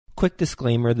Quick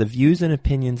disclaimer, the views and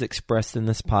opinions expressed in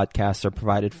this podcast are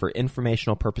provided for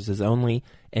informational purposes only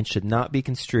and should not be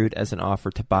construed as an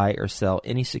offer to buy or sell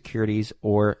any securities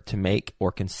or to make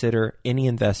or consider any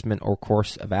investment or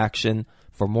course of action.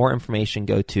 For more information,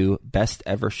 go to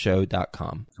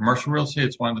bestevershow.com. Commercial real estate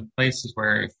is one of the places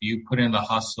where if you put in the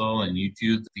hustle and you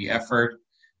do the effort,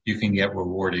 you can get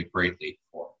rewarded greatly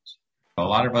for it. A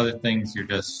lot of other things, you're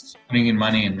just putting in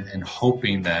money and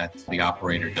hoping that the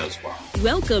operator does well.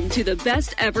 Welcome to the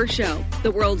Best Ever Show,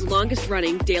 the world's longest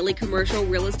running daily commercial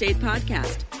real estate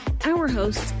podcast. Our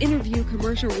hosts interview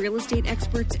commercial real estate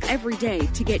experts every day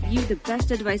to get you the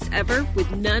best advice ever with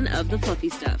none of the fluffy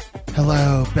stuff.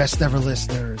 Hello, Best Ever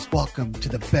listeners. Welcome to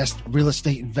the Best Real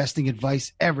Estate Investing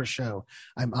Advice Ever Show.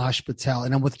 I'm Ash Patel,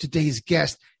 and I'm with today's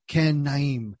guest, Ken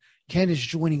Naim. Ken is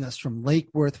joining us from Lake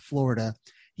Worth, Florida.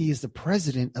 He is the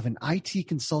president of an IT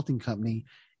consulting company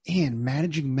and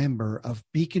managing member of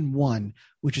Beacon One,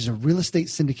 which is a real estate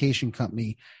syndication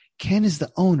company. Ken is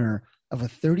the owner of a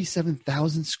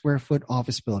 37,000 square foot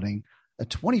office building, a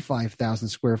 25,000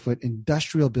 square foot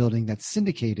industrial building that's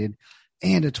syndicated,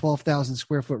 and a 12,000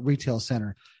 square foot retail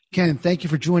center. Ken, thank you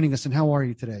for joining us, and how are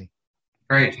you today?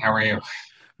 Great. How are you?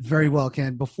 Very well,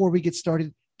 Ken. Before we get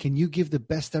started, can you give the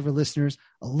Best Ever listeners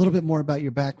a little bit more about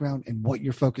your background and what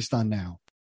you're focused on now?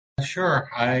 Sure.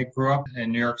 I grew up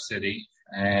in New York City,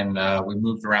 and we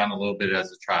moved around a little bit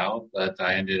as a child, but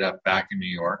I ended up back in New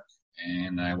York,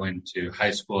 and I went to high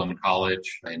school and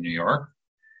college in New York,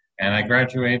 and I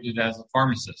graduated as a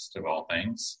pharmacist of all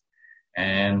things,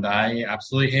 and I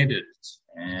absolutely hated it,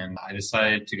 and I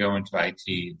decided to go into IT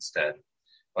instead.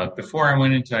 But before I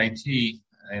went into IT,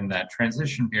 in that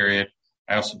transition period,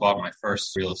 I also bought my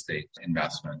first real estate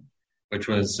investment, which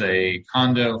was a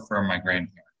condo for my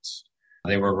grandparents.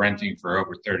 They were renting for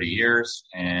over 30 years,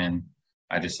 and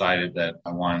I decided that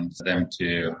I wanted them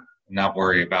to not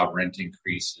worry about rent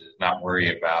increases, not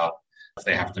worry about if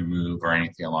they have to move or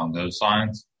anything along those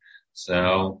lines.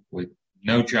 So with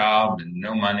no job and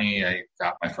no money, I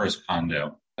got my first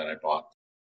condo that I bought.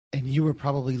 And you were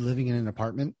probably living in an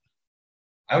apartment?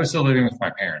 I was still living with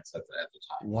my parents at the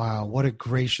time. Wow, what a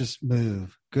gracious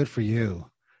move. Good for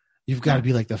you. You've got to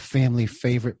be like the family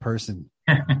favorite person.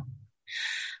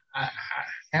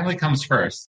 Family comes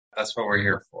first. That's what we're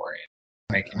here for.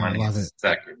 Making money is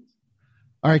second.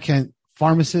 All right, Ken,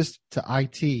 pharmacist to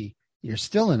IT. You're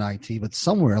still in IT, but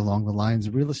somewhere along the lines,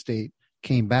 real estate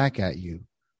came back at you.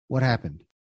 What happened?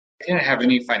 I didn't have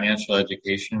any financial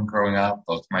education growing up.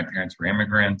 Both my parents were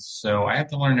immigrants, so I had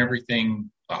to learn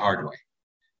everything the hard way.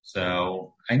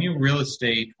 So I knew real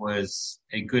estate was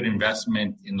a good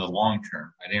investment in the long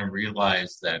term. I didn't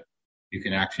realize that you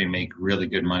can actually make really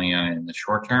good money on it in the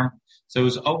short term. So it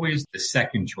was always the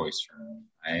second choice for me.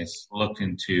 I looked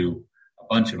into a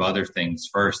bunch of other things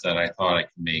first that I thought I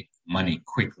could make money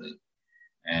quickly.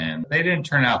 And they didn't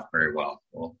turn out very well.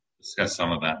 We'll discuss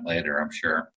some of that later, I'm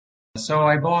sure. So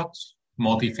I bought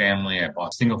multifamily, I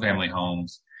bought single family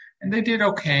homes, and they did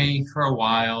okay for a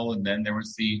while. And then there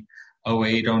was the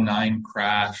 08-09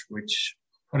 crash, which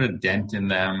put a dent in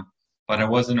them. But I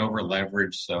wasn't over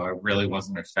leveraged, so I really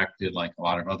wasn't affected like a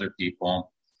lot of other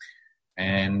people.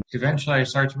 And eventually I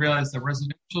started to realize that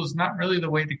residential is not really the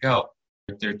way to go.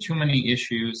 There are too many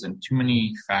issues and too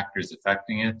many factors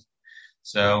affecting it.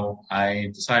 So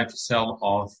I decided to sell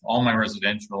off all my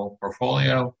residential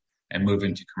portfolio and move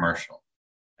into commercial.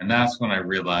 And that's when I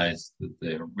realized that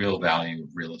the real value of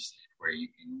real estate, where you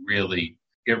can really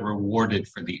get rewarded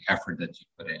for the effort that you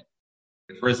put in.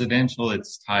 With residential,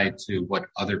 it's tied to what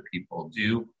other people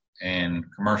do, and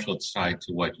commercial, it's tied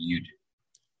to what you do.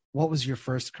 What was your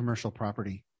first commercial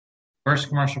property? First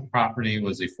commercial property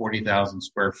was a 40,000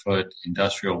 square foot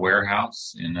industrial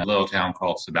warehouse in a little town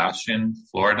called Sebastian,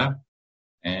 Florida.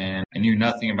 And I knew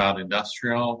nothing about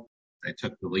industrial. I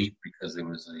took the leap because it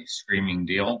was a screaming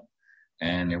deal,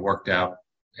 and it worked out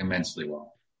immensely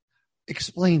well.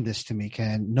 Explain this to me,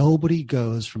 Ken. Nobody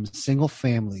goes from single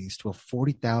families to a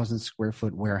 40,000 square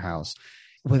foot warehouse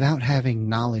without having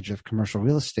knowledge of commercial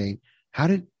real estate. How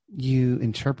did you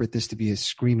interpret this to be a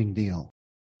screaming deal?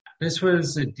 This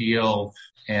was a deal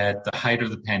at the height of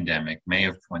the pandemic, May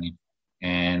of 2020,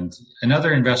 and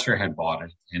another investor had bought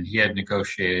it, and he had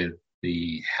negotiated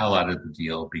the hell out of the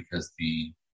deal because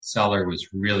the seller was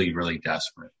really, really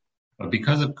desperate. But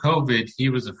because of COVID, he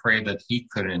was afraid that he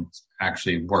couldn't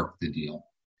actually work the deal.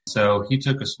 So he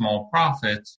took a small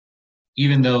profit,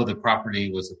 even though the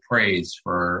property was appraised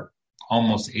for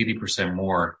almost 80%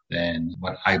 more than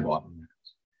what I bought it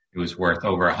at. It was worth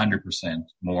over 100%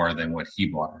 more than what he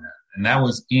bought it at. And that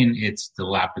was in its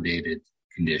dilapidated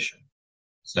condition.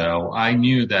 So I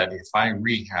knew that if I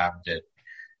rehabbed it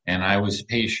And I was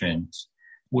patient,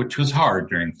 which was hard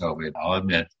during COVID, I'll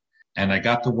admit. And I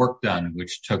got the work done,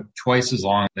 which took twice as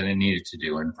long than it needed to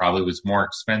do and probably was more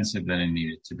expensive than it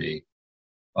needed to be.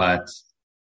 But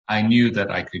I knew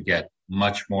that I could get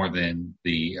much more than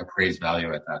the appraised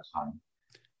value at that time.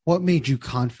 What made you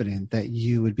confident that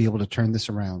you would be able to turn this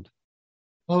around?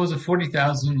 Well, it was a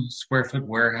 40,000 square foot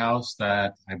warehouse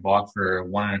that I bought for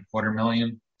 $1.25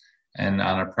 million. And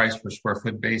on a price per square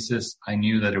foot basis, I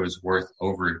knew that it was worth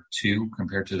over $2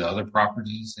 compared to the other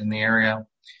properties in the area.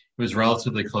 It was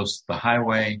relatively close to the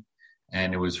highway,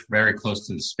 and it was very close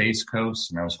to the Space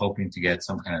Coast. And I was hoping to get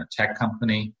some kind of tech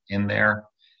company in there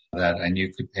that I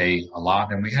knew could pay a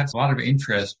lot. And we had a lot of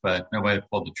interest, but nobody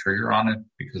pulled the trigger on it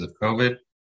because of COVID.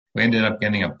 We ended up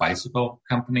getting a bicycle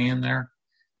company in there,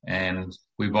 and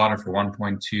we bought it for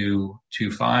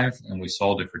 1.225, and we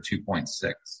sold it for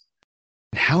 2.6.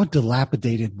 How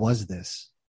dilapidated was this?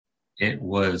 It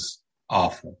was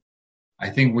awful. I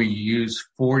think we used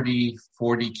 40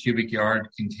 cubic yard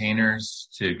containers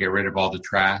to get rid of all the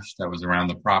trash that was around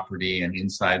the property and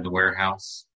inside the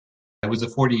warehouse. It was a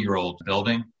 40-year-old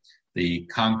building. The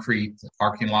concrete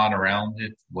parking lot around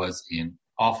it was in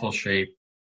awful shape.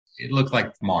 It looked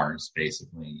like Mars,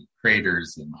 basically,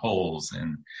 craters and holes,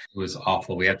 and it was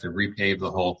awful. We had to repave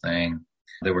the whole thing.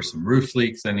 There were some roof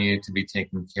leaks that needed to be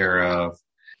taken care of.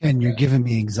 And you're giving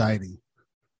me anxiety.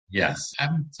 Yes.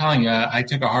 I'm telling you, I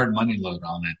took a hard money load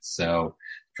on it. So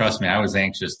trust me, I was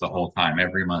anxious the whole time,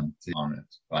 every month on it.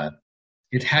 But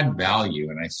it had value,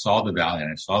 and I saw the value,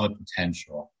 and I saw the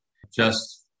potential.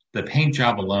 Just the paint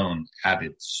job alone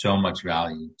added so much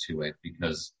value to it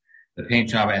because the paint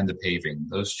job and the paving,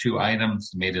 those two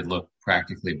items made it look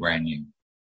practically brand new.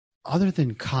 Other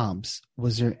than comps,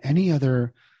 was there any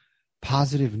other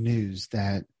positive news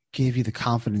that gave you the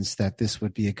confidence that this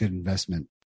would be a good investment?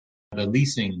 The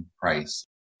leasing price.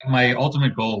 My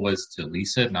ultimate goal was to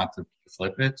lease it, not to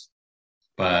flip it.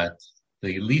 But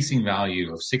the leasing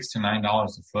value of $6 to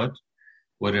 $9 a foot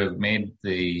would have made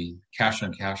the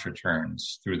cash-on-cash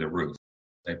returns through the roof.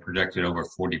 I projected over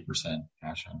 40%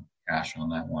 cash on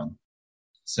that one.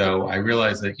 So I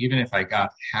realized that even if I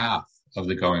got half of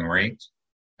the going rate,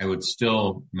 I would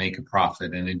still make a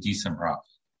profit and a decent profit.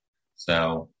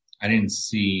 So I didn't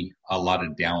see a lot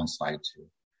of downside to it.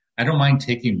 I don't mind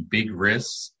taking big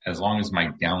risks as long as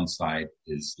my downside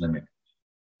is limited.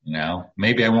 You know,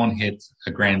 maybe I won't hit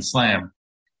a grand slam,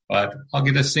 but I'll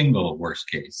get a single worst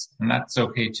case. And that's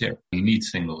okay too. You need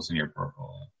singles in your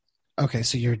portfolio. Okay,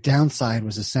 so your downside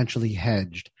was essentially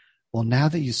hedged. Well, now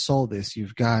that you sold this,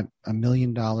 you've got $1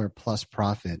 million plus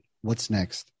profit. What's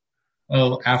next?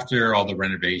 Well, after all the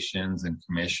renovations and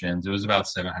commissions, it was about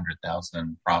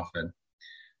 $700,000 profit.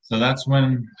 So that's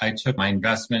when I took my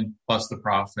investment plus the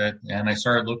profit and I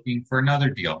started looking for another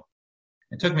deal.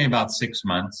 It took me about 6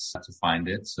 months to find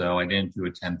it. So I didn't do a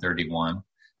 1031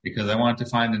 because I wanted to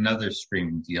find another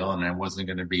streaming deal and I wasn't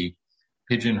going to be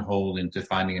pigeonholed into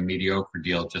finding a mediocre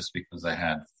deal just because I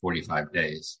had 45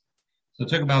 days. So it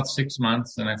took about 6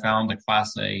 months and I found a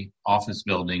Class A office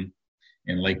building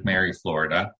in Lake Mary,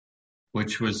 Florida,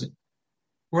 which was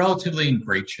relatively in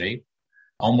great shape,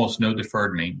 almost no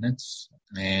deferred maintenance.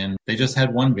 And they just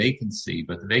had one vacancy,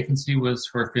 but the vacancy was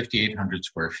for 5,800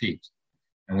 square feet.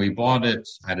 And we bought it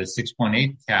at a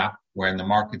 6.8 cap, where in the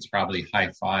market's probably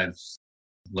high fives,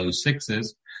 low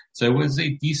sixes. So it was a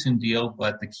decent deal,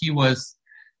 but the key was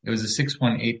it was a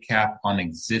 6.8 cap on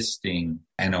existing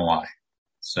NOI.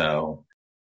 So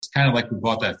it's kind of like we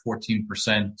bought that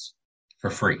 14% for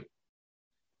free.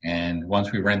 And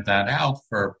once we rent that out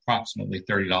for approximately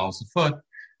 $30 a foot,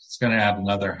 it's going to add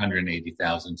another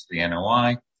 $180,000 to the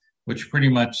NOI, which pretty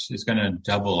much is going to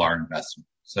double our investment.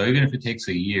 So even if it takes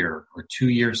a year or 2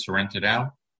 years to rent it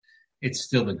out, it's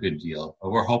still a good deal.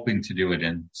 But we're hoping to do it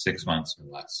in 6 months or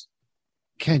less.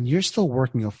 Ken, you're still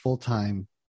working a full-time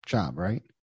job, right?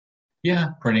 Yeah,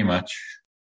 pretty much.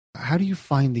 How do you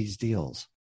find these deals?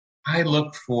 I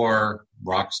look for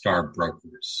rock star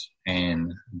brokers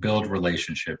and build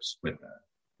relationships with them.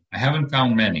 I haven't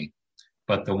found many,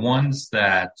 but the ones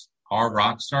that are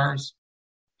rock stars,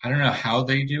 I don't know how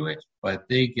they do it, but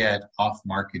they get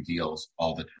off-market deals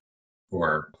all the time.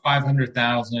 For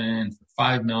 $500,000, for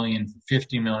 $5 million, for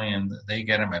 $50 million, they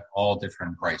get them at all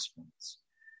different price points.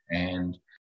 And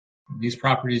these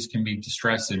properties can be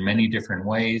distressed in many different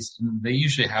ways. And they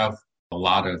usually have a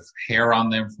lot of hair on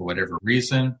them for whatever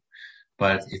reason.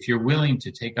 But if you're willing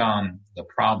to take on the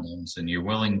problems and you're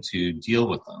willing to deal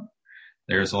with them,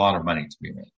 there's a lot of money to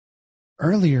be made.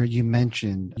 Earlier, you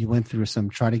mentioned you went through some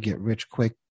try to get rich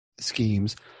quick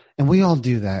schemes. And we all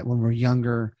do that when we're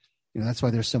younger. That's why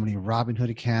there's so many Robinhood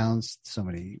accounts, so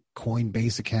many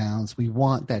Coinbase accounts. We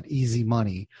want that easy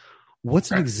money.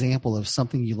 What's an example of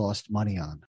something you lost money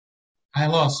on? I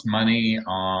lost money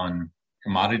on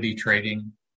commodity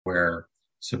trading, where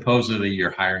supposedly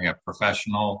you're hiring a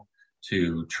professional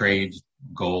to trade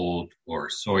gold or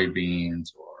soybeans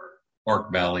or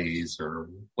pork bellies or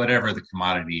whatever the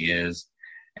commodity is.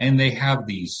 And they have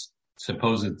these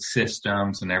supposed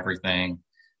systems and everything.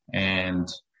 And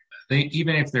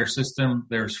even if their system,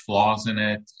 there's flaws in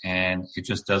it and it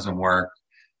just doesn't work.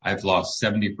 I've lost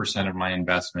 70% of my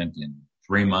investment in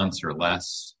 3 months or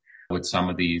less with some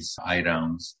of these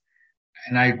items.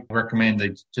 And I recommend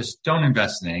that just don't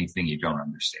invest in anything you don't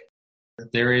understand.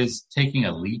 There is taking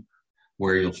a leap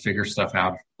where you'll figure stuff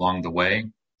out along the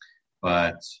way.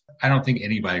 But I don't think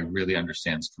anybody really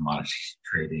understands commodity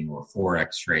trading, or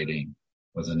Forex trading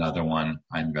was another one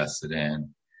I invested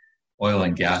in. Oil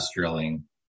and gas drilling.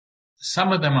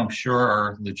 Some of them I'm sure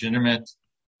are legitimate,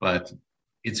 but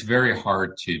it's very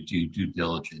hard to do due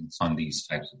diligence on these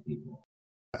types of people.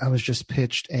 I was just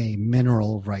pitched a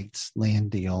mineral rights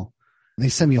land deal. They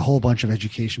sent me a whole bunch of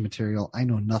education material. I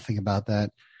know nothing about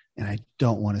that, and I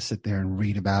don't want to sit there and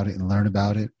read about it and learn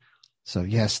about it. So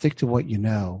yeah, stick to what you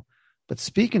know. But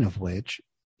speaking of which,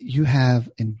 you have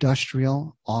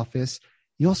industrial, office.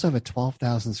 You also have a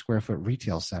 12,000 square foot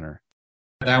retail center.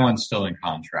 That one's still in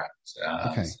contract.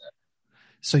 Okay.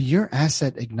 So you're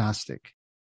asset agnostic.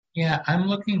 Yeah, I'm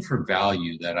looking for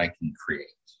value that I can create.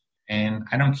 And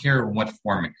I don't care in what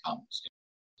form it comes.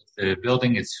 If the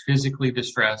building is physically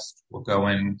distressed, we'll go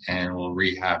in and we'll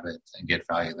rehab it and get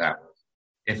value that way.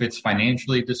 If it's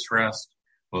financially distressed,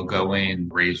 we'll go in,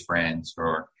 raise rents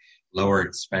or lower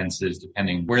expenses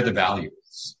depending where the value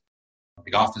is.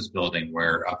 The office building,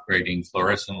 we're upgrading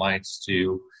fluorescent lights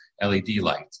to LED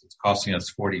lights. It's costing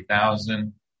us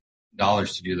 $40,000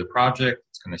 to do the project.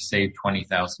 It's going to save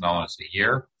 $20,000 a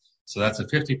year. So that's a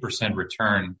 50%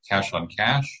 return cash on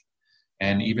cash.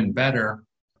 And even better,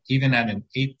 even at an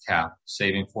 8 cap,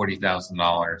 saving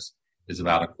 $40,000 is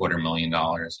about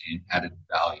 $250,000 in added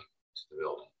value to the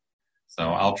building. So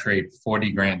I'll trade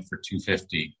 $40,000 for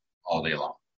 $250,000 all day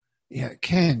long. Yeah,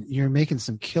 Ken, you're making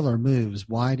some killer moves.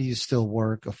 Why do you still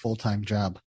work a full-time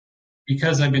job?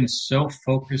 Because I've been so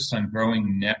focused on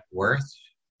growing net worth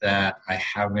that I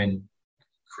haven't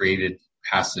created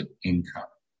passive income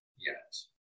yet.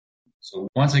 So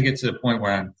once I get to the point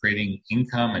where I'm creating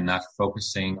income and not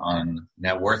focusing on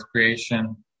net worth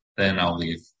creation, then I'll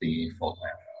leave the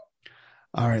full-time job.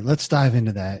 All right, let's dive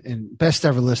into that. And best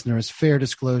ever listeners, fair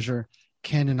disclosure,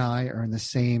 Ken and I are in the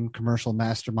same commercial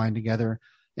mastermind together,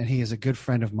 and he is a good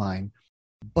friend of mine.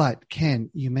 But Ken,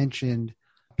 you mentioned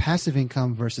passive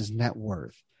income versus net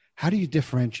worth. How do you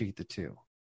differentiate the two?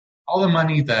 All the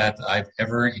money that I've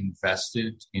ever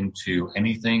invested into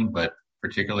anything, but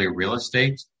particularly real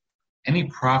estate, any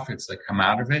profits that come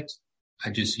out of it, I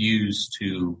just use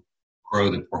to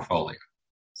grow the portfolio.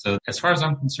 So as far as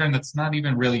I'm concerned, that's not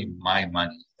even really my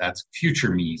money. That's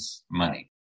future me's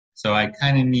money. So I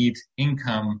kind of need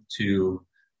income to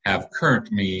have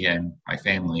current me and my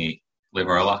family live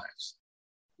our lives.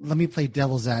 Let me play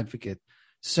devil's advocate.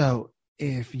 So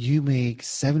if you make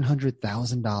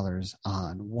 $700,000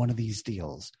 on one of these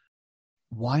deals,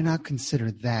 why not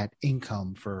consider that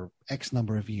income for X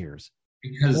number of years?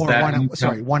 Because or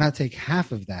that why not take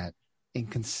half of that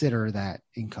and consider that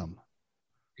income?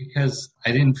 Because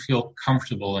I didn't feel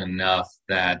comfortable enough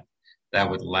that that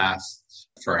would last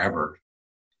forever.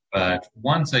 But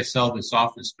once I sell this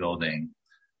office building,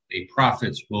 the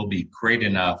profits will be great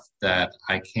enough that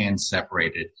I can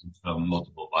separate it into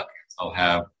multiple buckets. I'll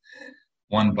have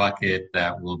one bucket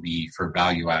that will be for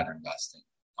value-add investing.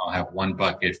 I'll have one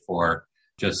bucket for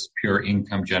just pure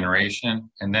income generation,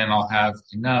 and then I'll have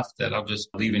enough that I'll just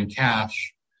leave in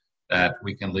cash that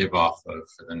we can live off of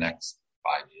for the next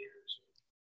 5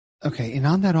 years. Okay, and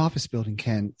on that office building,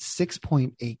 Ken,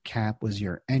 6.8 cap was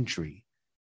your entry.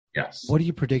 Yes. What do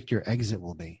you predict your exit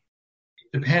will be?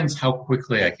 Depends how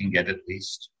quickly I can get it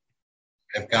leased.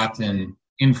 I've gotten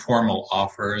informal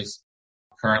offers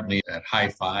currently at high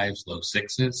 5s, low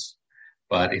 6s.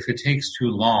 But if it takes too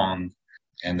long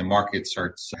and the market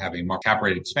starts having more cap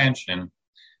rate expansion,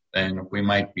 then we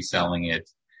might be selling it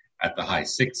at the high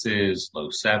 6s, low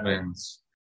 7s.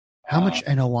 How much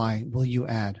NOI will you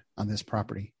add on this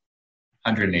property?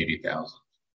 180,000,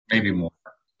 maybe more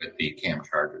with the CAM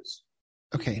charges.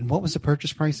 Okay, and what was the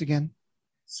purchase price again?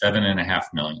 $7.5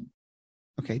 million.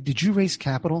 Okay, did you raise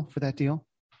capital for that deal?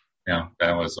 No,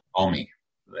 that was all me.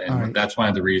 And that's one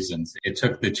of the reasons. It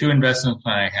took the 2 investments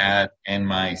I had and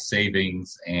my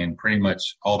savings and pretty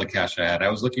much all the cash I had. I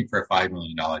was looking for a $5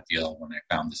 million deal when I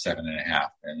found the 7.5,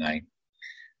 and I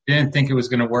didn't think it was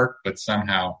going to work, but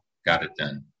somehow got it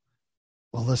done.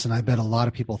 Well, listen, I bet a lot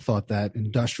of people thought that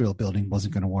industrial building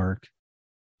wasn't going to work.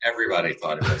 Everybody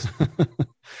thought it was.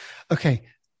 Okay.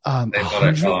 They thought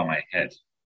I fell on my head.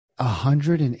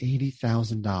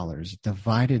 $180,000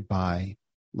 divided by,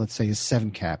 let's say, a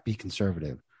 7 cap, be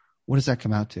conservative. What does that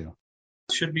come out to?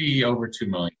 It should be over $2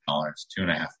 million,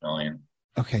 $2.5 million.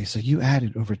 Okay, so you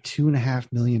added over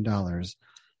 $2.5 million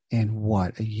in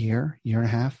what, a year and a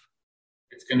half?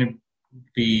 It's going to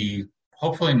be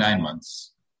hopefully 9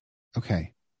 months.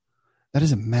 Okay. That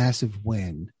is a massive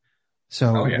win.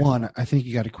 So one, I think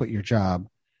you got to quit your job.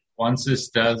 Once this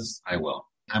does, I will.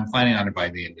 I'm planning on it by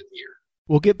the end of the year.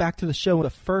 We'll get back to the show,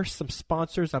 but first, some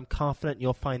sponsors I'm confident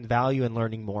you'll find value in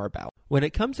learning more about. When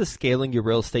it comes to scaling your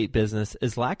real estate business,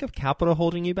 is lack of capital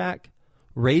holding you back?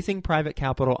 Raising private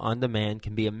capital on demand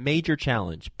can be a major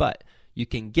challenge, but you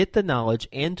can get the knowledge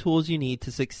and tools you need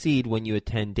to succeed when you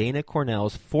attend Dana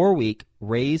Cornell's 4-week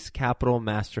Raise Capital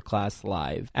Masterclass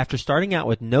Live. After starting out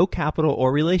with no capital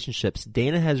or relationships,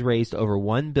 Dana has raised over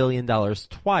 $1 billion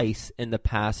twice in the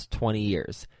past 20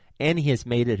 years. And he has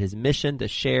made it his mission to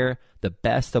share the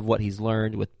best of what he's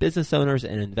learned with business owners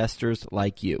and investors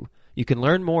like you. You can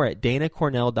learn more at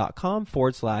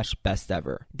danacornell.com/best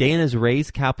ever. Dana's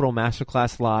Raise Capital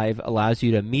Masterclass Live allows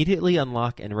you to immediately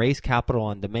unlock and raise capital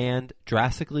on demand,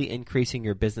 drastically increasing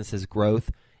your business's growth.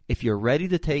 If you're ready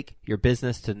to take your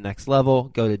business to the next level,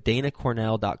 go to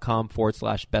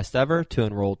danacornell.com/best ever to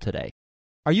enroll today.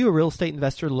 Are you a real estate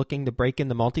investor looking to break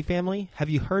into multifamily? Have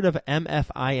you heard of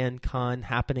MFIN Con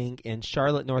happening in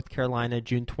Charlotte, North Carolina,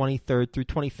 June 23rd through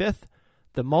 25th?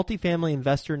 The Multifamily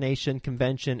Investor Nation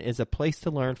Convention is a place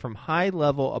to learn from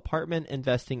high-level apartment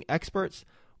investing experts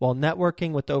while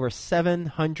networking with over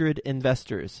 700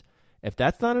 investors. If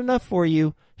that's not enough for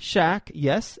you,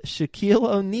 Shaquille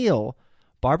O'Neal,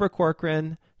 Barbara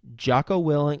Corcoran, Jocko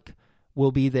Willink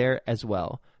will be there as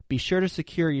well. Be sure to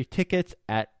secure your tickets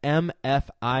at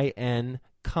mfincon.com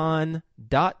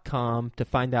to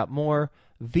find out more.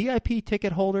 VIP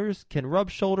ticket holders can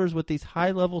rub shoulders with these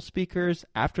high-level speakers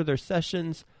after their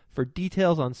sessions. For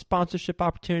details on sponsorship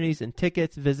opportunities and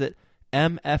tickets, visit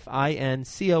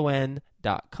mfincon.com.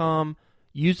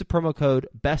 Use the promo code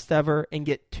BESTEVER and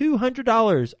get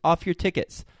 $200 off your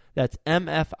tickets. That's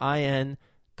mfincon.com.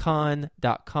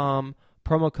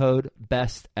 Promo code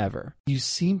BESTEVER. You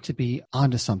seem to be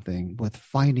onto something with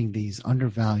finding these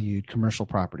undervalued commercial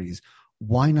properties.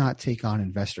 Why not take on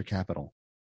investor capital?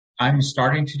 I'm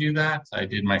starting to do that. I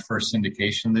did my first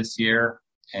syndication this year.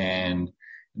 And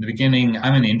in the beginning,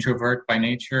 I'm an introvert by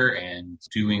nature, and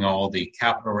doing all the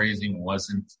capital raising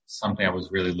wasn't something I was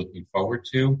really looking forward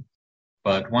to.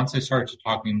 But once I started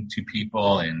talking to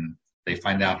people and they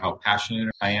find out how passionate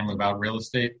I am about real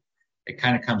estate, it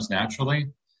kind of comes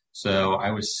naturally. So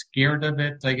I was scared of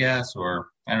it, I guess, or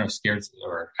I don't know, scared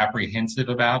or apprehensive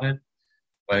about it.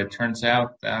 But it turns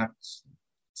out that it's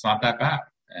not that bad.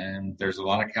 And there's a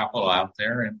lot of capital out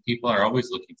there, and people are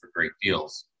always looking for great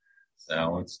deals.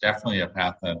 So it's definitely a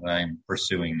path that I'm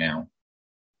pursuing now.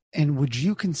 And would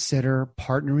you consider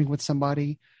partnering with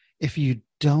somebody? If you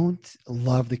don't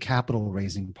love the capital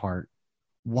raising part,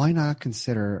 why not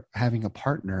consider having a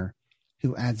partner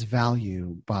who adds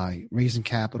value by raising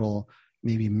capital,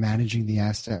 maybe managing the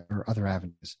asset or other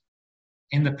avenues?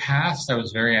 In the past, I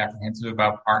was very apprehensive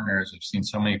about partners. I've seen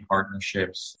so many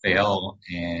partnerships fail,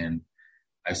 and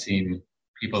I've seen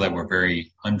people that were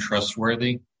very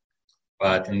untrustworthy.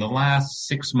 But in the last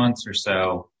 6 months or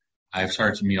so, I've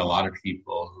started to meet a lot of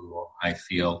people who I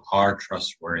feel are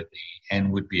trustworthy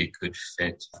and would be a good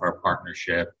fit for a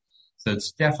partnership. So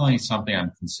it's definitely something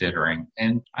I'm considering.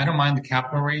 And I don't mind the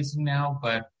capital raising now,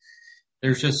 but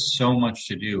there's just so much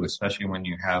to do, especially when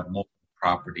you have multiple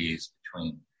properties,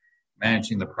 between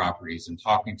managing the properties and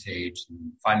talking to agents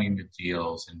and finding the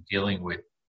deals and dealing with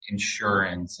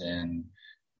insurance and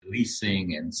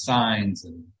leasing and signs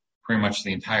and pretty much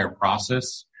the entire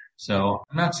process. So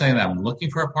I'm not saying that I'm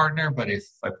looking for a partner, but if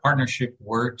a partnership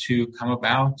were to come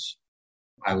about,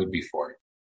 I would be for it.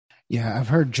 Yeah, I've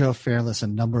heard Joe Fairless a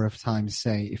number of times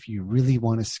say, if you really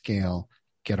want to scale,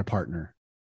 get a partner.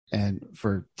 And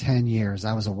for 10 years,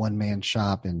 I was a one-man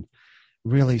shop and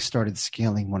really started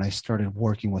scaling when I started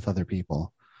working with other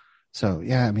people. So,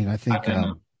 yeah, I mean, I think... I've been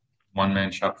a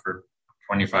one-man shop for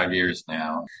 25 years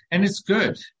now. And it's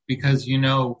good because you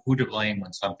know who to blame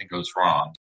when something goes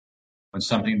wrong. When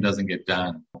something doesn't get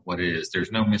done, what it is,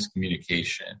 there's no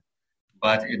miscommunication.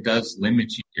 But it does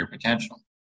limit your potential.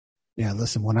 Yeah,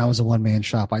 listen, when I was a one-man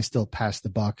shop, I still passed the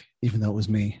buck, even though it was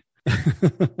me.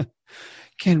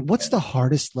 Ken, what's the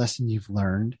hardest lesson you've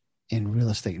learned in real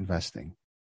estate investing?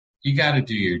 You got to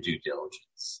do your due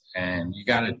diligence, and you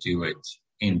got to do it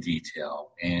in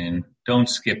detail, and don't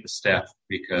skip a step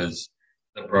because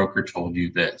the broker told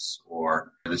you this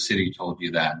or the city told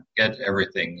you that. Get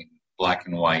everything in black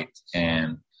and white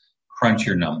and crunch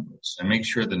your numbers and make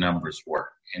sure the numbers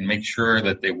work, and make sure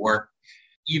that they work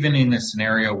even in a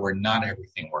scenario where not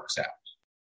everything works out.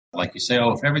 Like you say,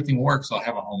 oh, if everything works, I'll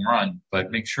have a home run.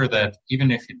 But make sure that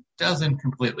even if it doesn't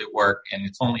completely work and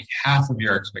it's only half of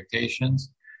your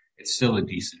expectations, it's still a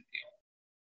decent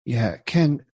deal. Yeah,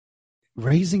 Ken,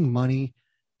 raising money,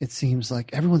 it seems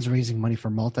like everyone's raising money for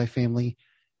multifamily.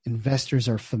 Investors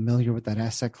are familiar with that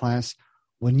asset class.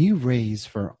 When you raise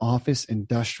for office,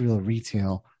 industrial,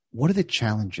 retail, what are the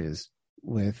challenges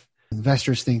with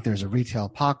investors think there's a retail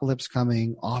apocalypse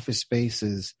coming, office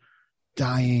spaces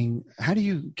dying? How do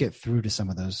you get through to some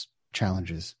of those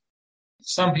challenges?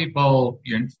 Some people,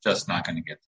 you're just not going to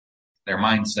get. Their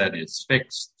mindset is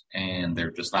fixed and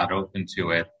they're just not open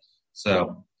to it.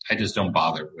 So I just don't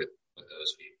bother with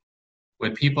those people.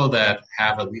 With people that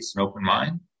have at least an open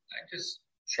mind, I just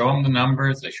show them the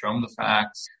numbers, I show them the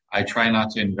facts. I try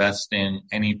not to invest in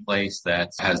any place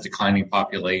that has declining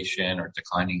population or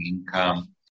declining income.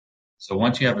 So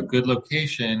once you have a good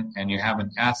location and you have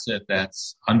an asset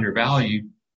that's undervalued,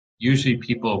 usually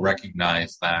people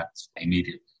recognize that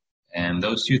immediately. And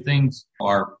those two things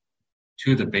are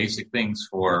two of the basic things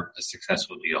for a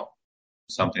successful deal.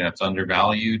 Something that's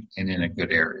undervalued and in a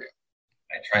good area.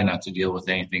 I try not to deal with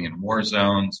anything in war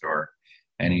zones or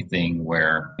anything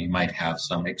where you might have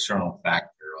some external factor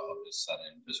all of a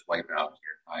sudden just wipe out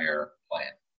your entire plan.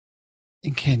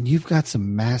 And Ken, you've got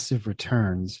some massive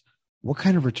returns. What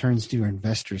kind of returns do your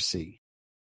investors see?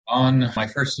 On my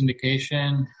first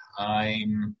syndication,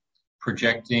 I'm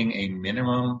projecting a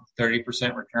minimum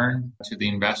 30% return to the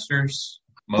investors.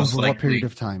 Most Over likely, what period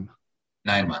of time?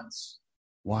 9 months.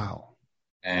 Wow.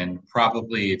 And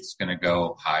probably it's going to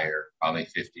go higher, probably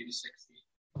 50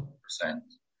 to 60%.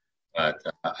 But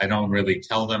I don't really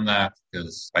tell them that,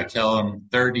 because if I tell them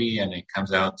 30 and it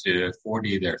comes out to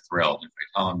 40, they're thrilled. If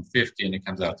I tell them 50 and it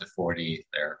comes out to 40,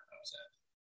 they're upset.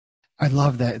 I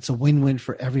love that. It's a win-win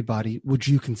for everybody. Would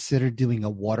you consider doing a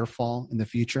waterfall in the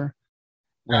future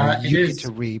where you get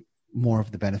to reap more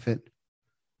of the benefit?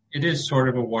 It is sort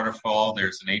of a waterfall.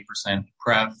 There's an 8%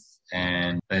 pref,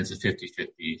 and then it's a 50-50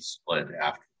 split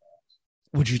after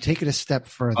that. Would you take it a step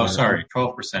further? Oh, sorry,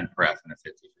 12% pref and a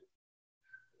 50-50.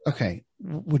 Okay.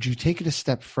 Would you take it a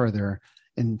step further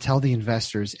and tell the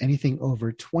investors anything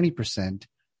over 20%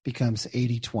 becomes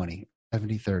 80-20,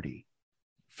 70-30,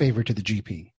 favor to the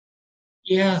GP?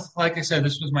 Yeah, like I said,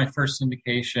 this was my first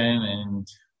syndication, and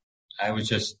I was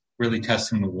just really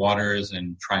testing the waters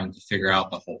and trying to figure out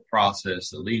the whole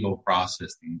process, the legal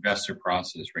process, the investor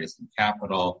process, raising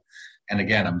capital. And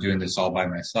again, I'm doing this all by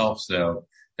myself, so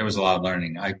there was a lot of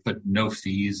learning. I put no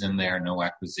fees in there, no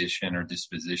acquisition or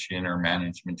disposition or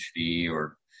management fee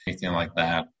or anything like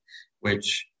that,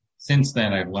 which since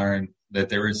then I've learned that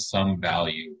there is some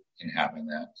value in having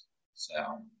that. So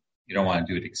you don't want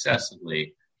to do it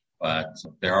excessively, but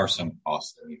there are some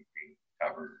costs that need to be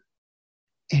covered.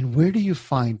 And where do you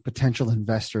find potential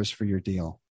investors for your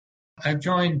deal? I've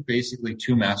joined basically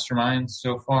 2 masterminds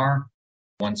so far,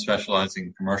 one specializing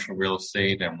in commercial real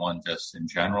estate and one just in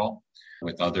general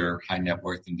with other high net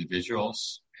worth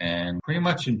individuals. And pretty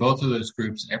much in both of those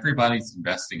groups, everybody's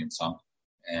investing in something.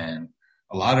 And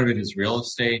a lot of it is real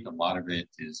estate, a lot of it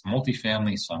is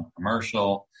multifamily, some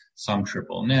commercial, some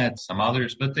triple net, some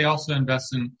others, but they also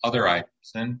invest in other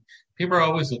items. And people are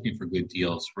always looking for good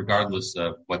deals, regardless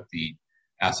of what the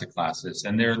asset classes,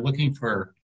 and they're looking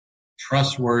for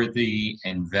trustworthy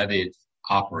and vetted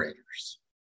operators.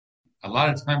 A lot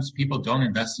of times people don't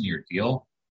invest in your deal,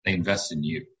 they invest in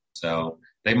you. So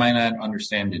they might not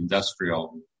understand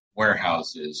industrial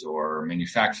warehouses or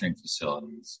manufacturing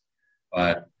facilities,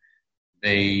 but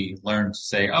they learn to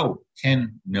say, oh,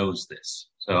 Ken knows this.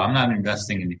 So I'm not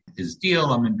investing in his deal,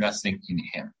 I'm investing in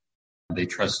him. They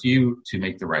trust you to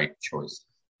make the right choice.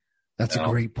 That's a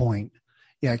great point.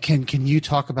 Yeah, can you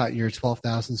talk about your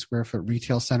 12,000 square foot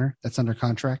retail center that's under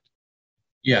contract?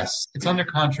 Yes, it's under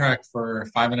contract for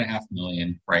 $5.5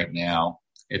 million right now.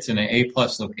 It's in an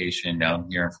A-plus location down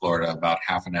here in Florida, about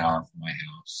half an hour from my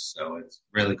house, so it's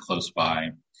really close by.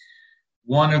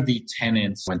 One of the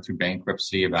tenants went through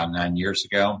bankruptcy about 9 years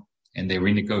ago, and they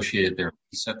renegotiated their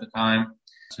lease at the time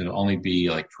to only be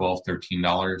like $12,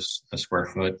 $13 a square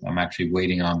foot. I'm actually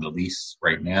waiting on the lease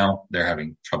right now. They're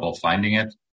having trouble finding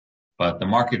it. but the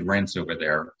market rents over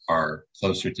there are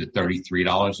closer to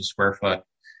 $33 a square foot.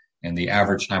 And the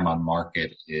average time on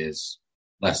market is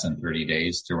less than 30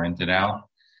 days to rent it out.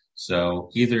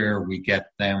 So either we get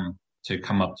them to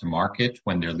come up to market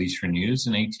when their lease renews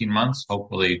in 18 months.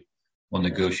 Hopefully we'll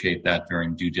negotiate that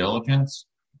during due diligence.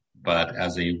 But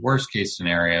as a worst case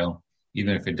scenario,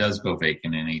 even if it does go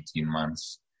vacant in 18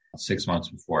 months, 6 months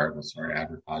before I will start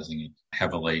advertising it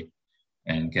heavily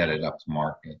and get it up to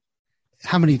market.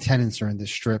 How many tenants are in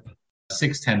this strip?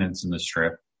 6 tenants in the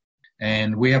strip.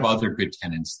 And we have other good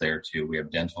tenants there too. We have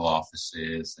dental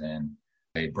offices and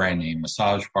a brand name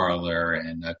massage parlor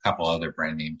and a couple other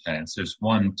brand name tenants. There's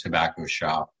one tobacco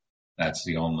shop. That's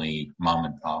the only mom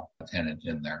and pop tenant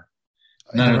in there.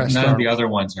 None of the other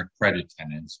ones are credit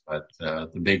tenants, but the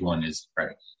big one is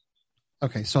credit.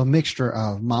 Okay, so a mixture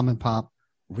of mom and pop,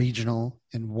 regional,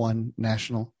 and one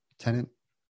national tenant?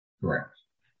 Correct.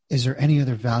 Is there any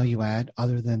other value add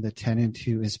other than the tenant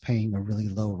who is paying a really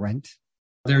low rent?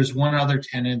 There's one other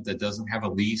tenant that doesn't have a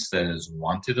lease that has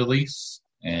wanted a lease,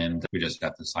 and we just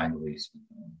have to sign the lease.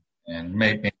 And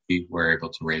maybe we're able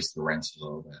to raise the rents a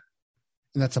little bit.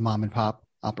 And that's a mom and pop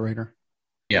operator?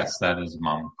 Yes, that is a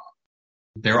mom and pop.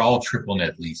 They're all triple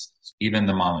net leases, even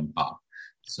the mom and pop.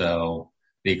 So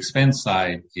the expense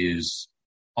side is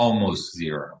almost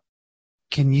zero.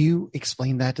 Can you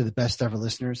explain that to the best ever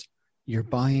listeners? You're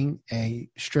buying a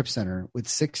strip center with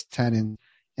 6 tenants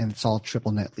and it's all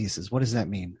triple net leases. What does that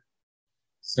mean?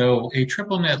 So a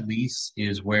triple net lease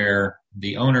is where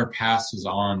the owner passes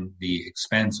on the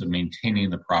expense of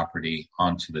maintaining the property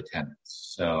onto the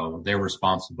tenants. So they're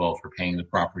responsible for paying the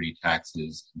property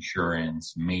taxes,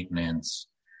 insurance, maintenance,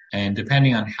 and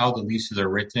depending on how the leases are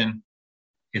written,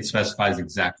 it specifies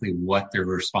exactly what they're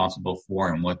responsible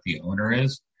for and what the owner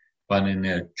is. But in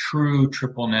a true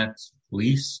triple net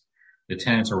lease, the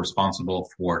tenants are responsible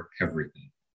for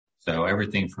everything. So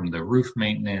everything from the roof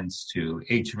maintenance to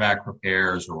HVAC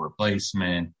repairs or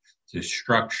replacement to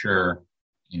structure,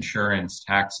 insurance,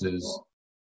 taxes,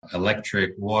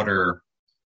 electric, water,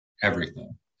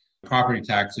 everything. Property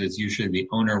taxes, usually the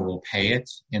owner will pay it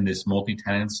in this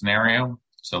multi-tenant scenario.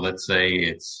 So let's say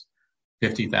it's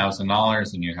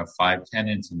 $50,000 and you have 5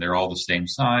 tenants and they're all the same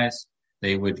size.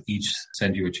 They would each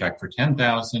send you a check for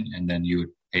 $10,000 and then you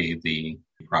would pay the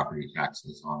property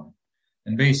taxes on it.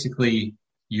 And basically,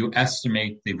 you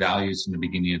estimate the values in the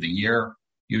beginning of the year.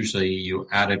 Usually you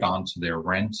add it onto their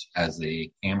rent as a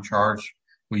CAM charge.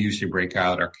 We usually break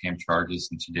out our CAM charges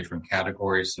into different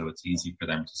categories so it's easy for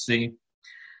them to see.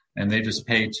 And they just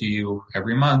pay it to you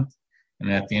every month.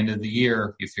 And at the end of the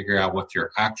year, you figure out what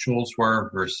your actuals were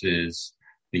versus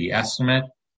the estimate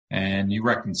and you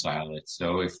reconcile it.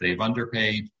 So if they've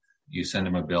underpaid, you send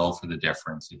them a bill for the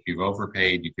difference. If you've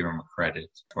overpaid, you give them a credit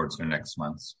towards their next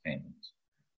month's payment.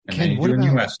 And then you do a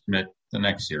new estimate the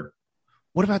next year.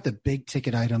 What about the big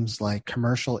ticket items like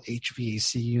commercial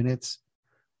HVAC units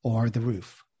or the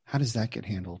roof? How does that get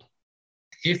handled?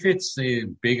 If it's a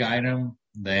big item,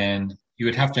 then you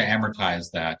would have to amortize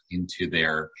that into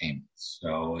their payments.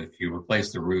 So if you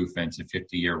replace the roof and it's a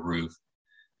 50-year roof,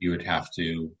 you would have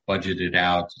to budget it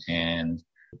out and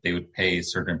they would pay a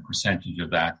certain percentage of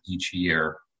that each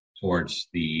year towards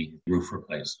the roof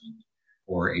replacement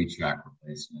or HVAC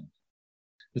replacement.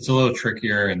 It's a little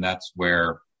trickier, and that's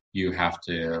where you have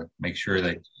to make sure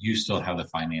that you still have the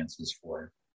finances for it.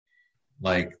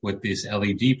 Like with this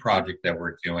LED project that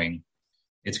we're doing,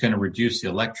 it's going to reduce the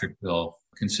electric bill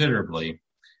considerably.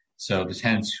 So the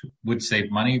tenants would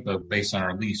save money, but based on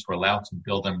our lease, we're allowed to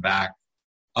bill them back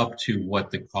up to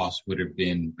what the cost would have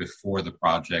been before the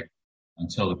project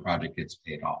until the project gets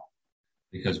paid off.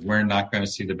 Because we're not going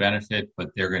to see the benefit, but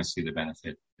they're going to see the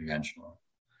benefit eventually.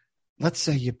 Let's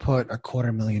say you put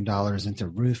 $250,000 into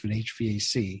roof and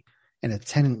HVAC and a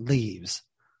tenant leaves.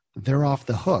 They're off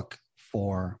the hook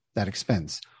for that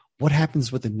expense. What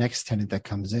happens with the next tenant that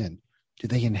comes in? Do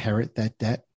they inherit that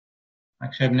debt?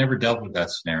 Actually, I've never dealt with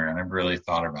that scenario. I never really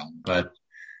thought about it, but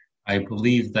I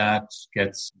believe that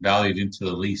gets valued into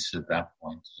the lease at that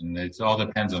point. And it all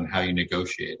depends on how you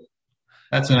negotiate it.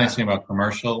 That's the nice thing about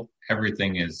commercial.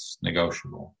 Everything is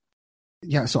negotiable.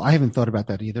 Yeah, so I haven't thought about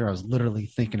that either. I was literally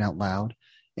thinking out loud.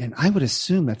 And I would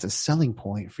assume that's a selling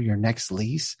point for your next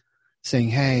lease, saying,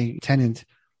 hey, tenant,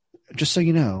 just so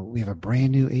you know, we have a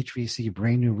brand new HVAC,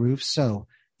 brand new roof. So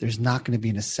there's not going to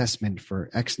be an assessment for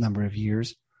X number of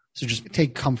years. So just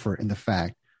take comfort in the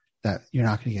fact that you're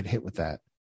not going to get hit with that.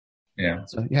 Yeah.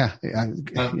 So yeah,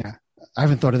 I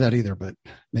haven't thought of that either, but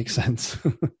makes sense.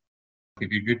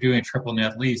 If you're doing a triple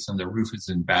net lease and the roof is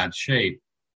in bad shape,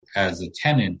 as a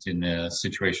tenant in a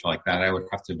situation like that, I would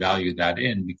have to value that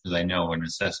in because I know an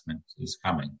assessment is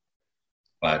coming.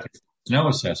 But if snow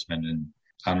assessment. And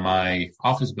on my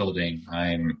office building,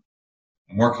 I'm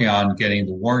working on getting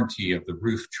the warranty of the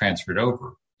roof transferred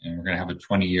over. And we're going to have a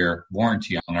 20-year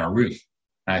warranty on our roof.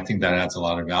 And I think that adds a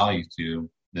lot of value to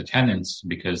the tenants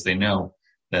because they know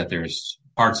that there's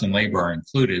parts and labor are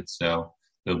included. So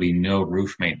there'll be no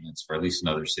roof maintenance for at least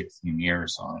another 16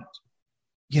 years on it.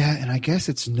 Yeah, and I guess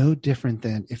it's no different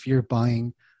than if you're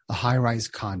buying a high-rise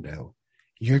condo.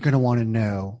 You're going to want to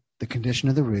know the condition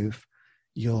of the roof.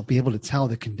 You'll be able to tell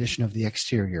the condition of the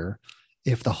exterior.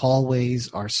 If the hallways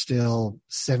are still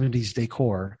 70s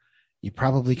decor, you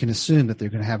probably can assume that they're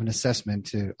going to have an assessment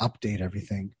to update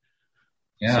everything.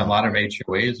 Yeah, So, a lot of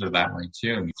HOAs are that way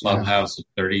too. Clubhouse is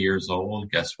 30 years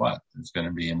old. Guess what? It's going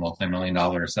to be a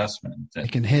multi-million-dollar assessment.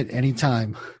 it can hit any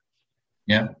time.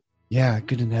 Yeah. Yeah,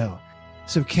 good to know.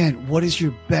 So, Ken, what is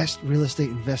your best real estate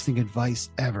investing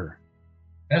advice ever?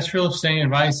 Best real estate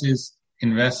advice is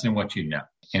invest in what you know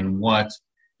and what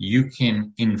you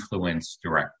can influence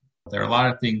directly. There are a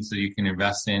lot of things that you can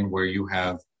invest in where you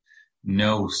have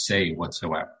no say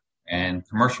whatsoever. And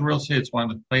commercial real estate is one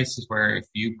of the places where if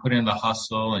you put in the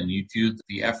hustle and you do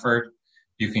the effort,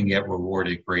 you can get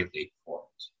rewarded greatly for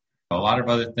it. A lot of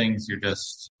other things, you're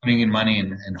just putting in money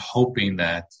and hoping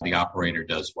that the operator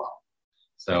does well.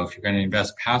 So if you're going to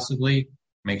invest passively,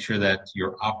 make sure that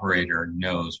your operator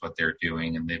knows what they're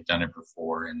doing and they've done it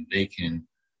before and they can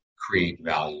create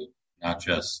value, not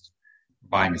just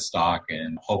buying a stock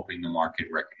and hoping the market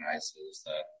recognizes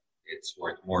that it's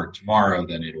worth more tomorrow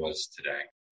than it was today.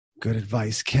 Good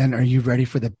advice. Ken, are you ready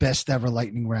for the best ever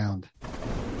lightning round?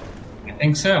 I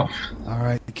think so. All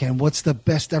right, Ken, what's the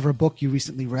best ever book you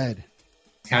recently read?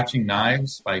 Catching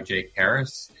Knives by Jake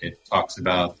Harris. It talks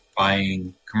about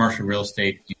buying commercial real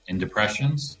estate in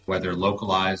depressions, whether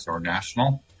localized or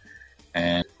national,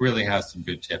 and really has some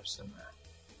good tips in there.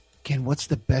 Ken, what's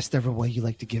the best ever way you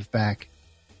like to give back?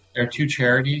 There are two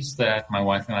charities that my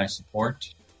wife and I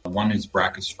support. One is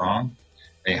BRCA Strong.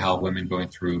 They help women going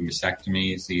through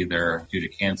mastectomies, either due to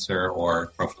cancer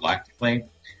or prophylactically.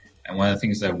 And one of the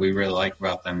things that we really like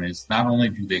about them is not only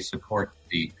do they support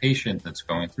the patient that's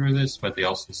going through this, but they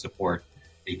also support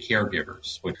the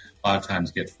caregivers, which a lot of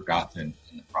times get forgotten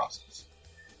in the process.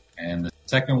 And the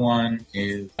second one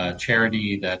is a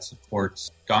charity that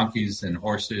supports donkeys and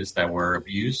horses that were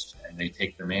abused, and they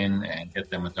take them in and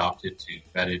get them adopted to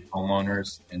vetted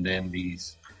homeowners. And then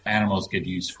these animals get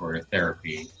used for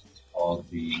therapy, called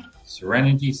the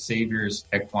Serenity Saviors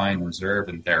Equine Reserve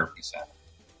and Therapy Center.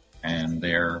 And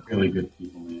they're really good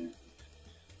people. We've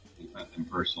met them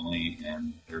personally,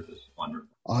 and they're just wonderful.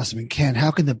 Awesome. And Ken, how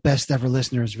can the best ever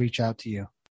listeners reach out to you?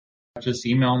 Just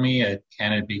email me at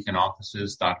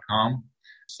ken@beaconoffices.com.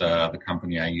 It's the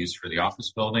company I use for the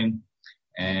office building.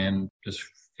 And just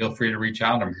feel free to reach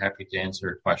out. I'm happy to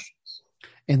answer questions.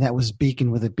 And that was Beacon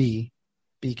with a B,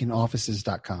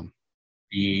 beaconoffices.com.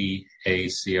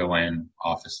 BACON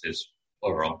offices,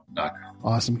 plural.com.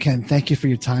 Awesome. Ken, thank you for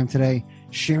your time today,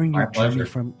 sharing your My journey pleasure.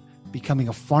 from becoming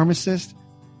a pharmacist,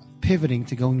 pivoting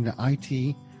to going to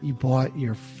IT. You bought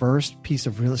your first piece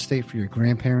of real estate for your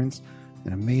grandparents,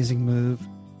 an amazing move.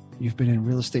 You've been in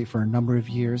real estate for a number of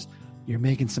years. You're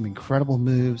making some incredible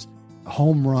moves,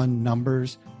 home run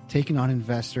numbers, taking on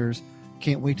investors.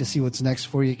 Can't wait to see what's next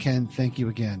for you, Ken. Thank you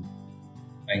again.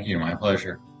 Thank you. My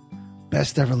pleasure.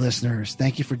 Best ever listeners,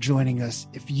 thank you for joining us.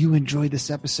 If you enjoyed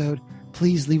this episode,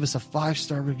 please leave us a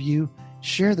 5-star review,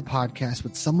 share the podcast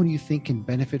with someone you think can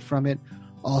benefit from it.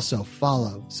 Also,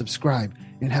 follow, subscribe,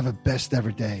 and have a best ever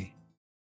day.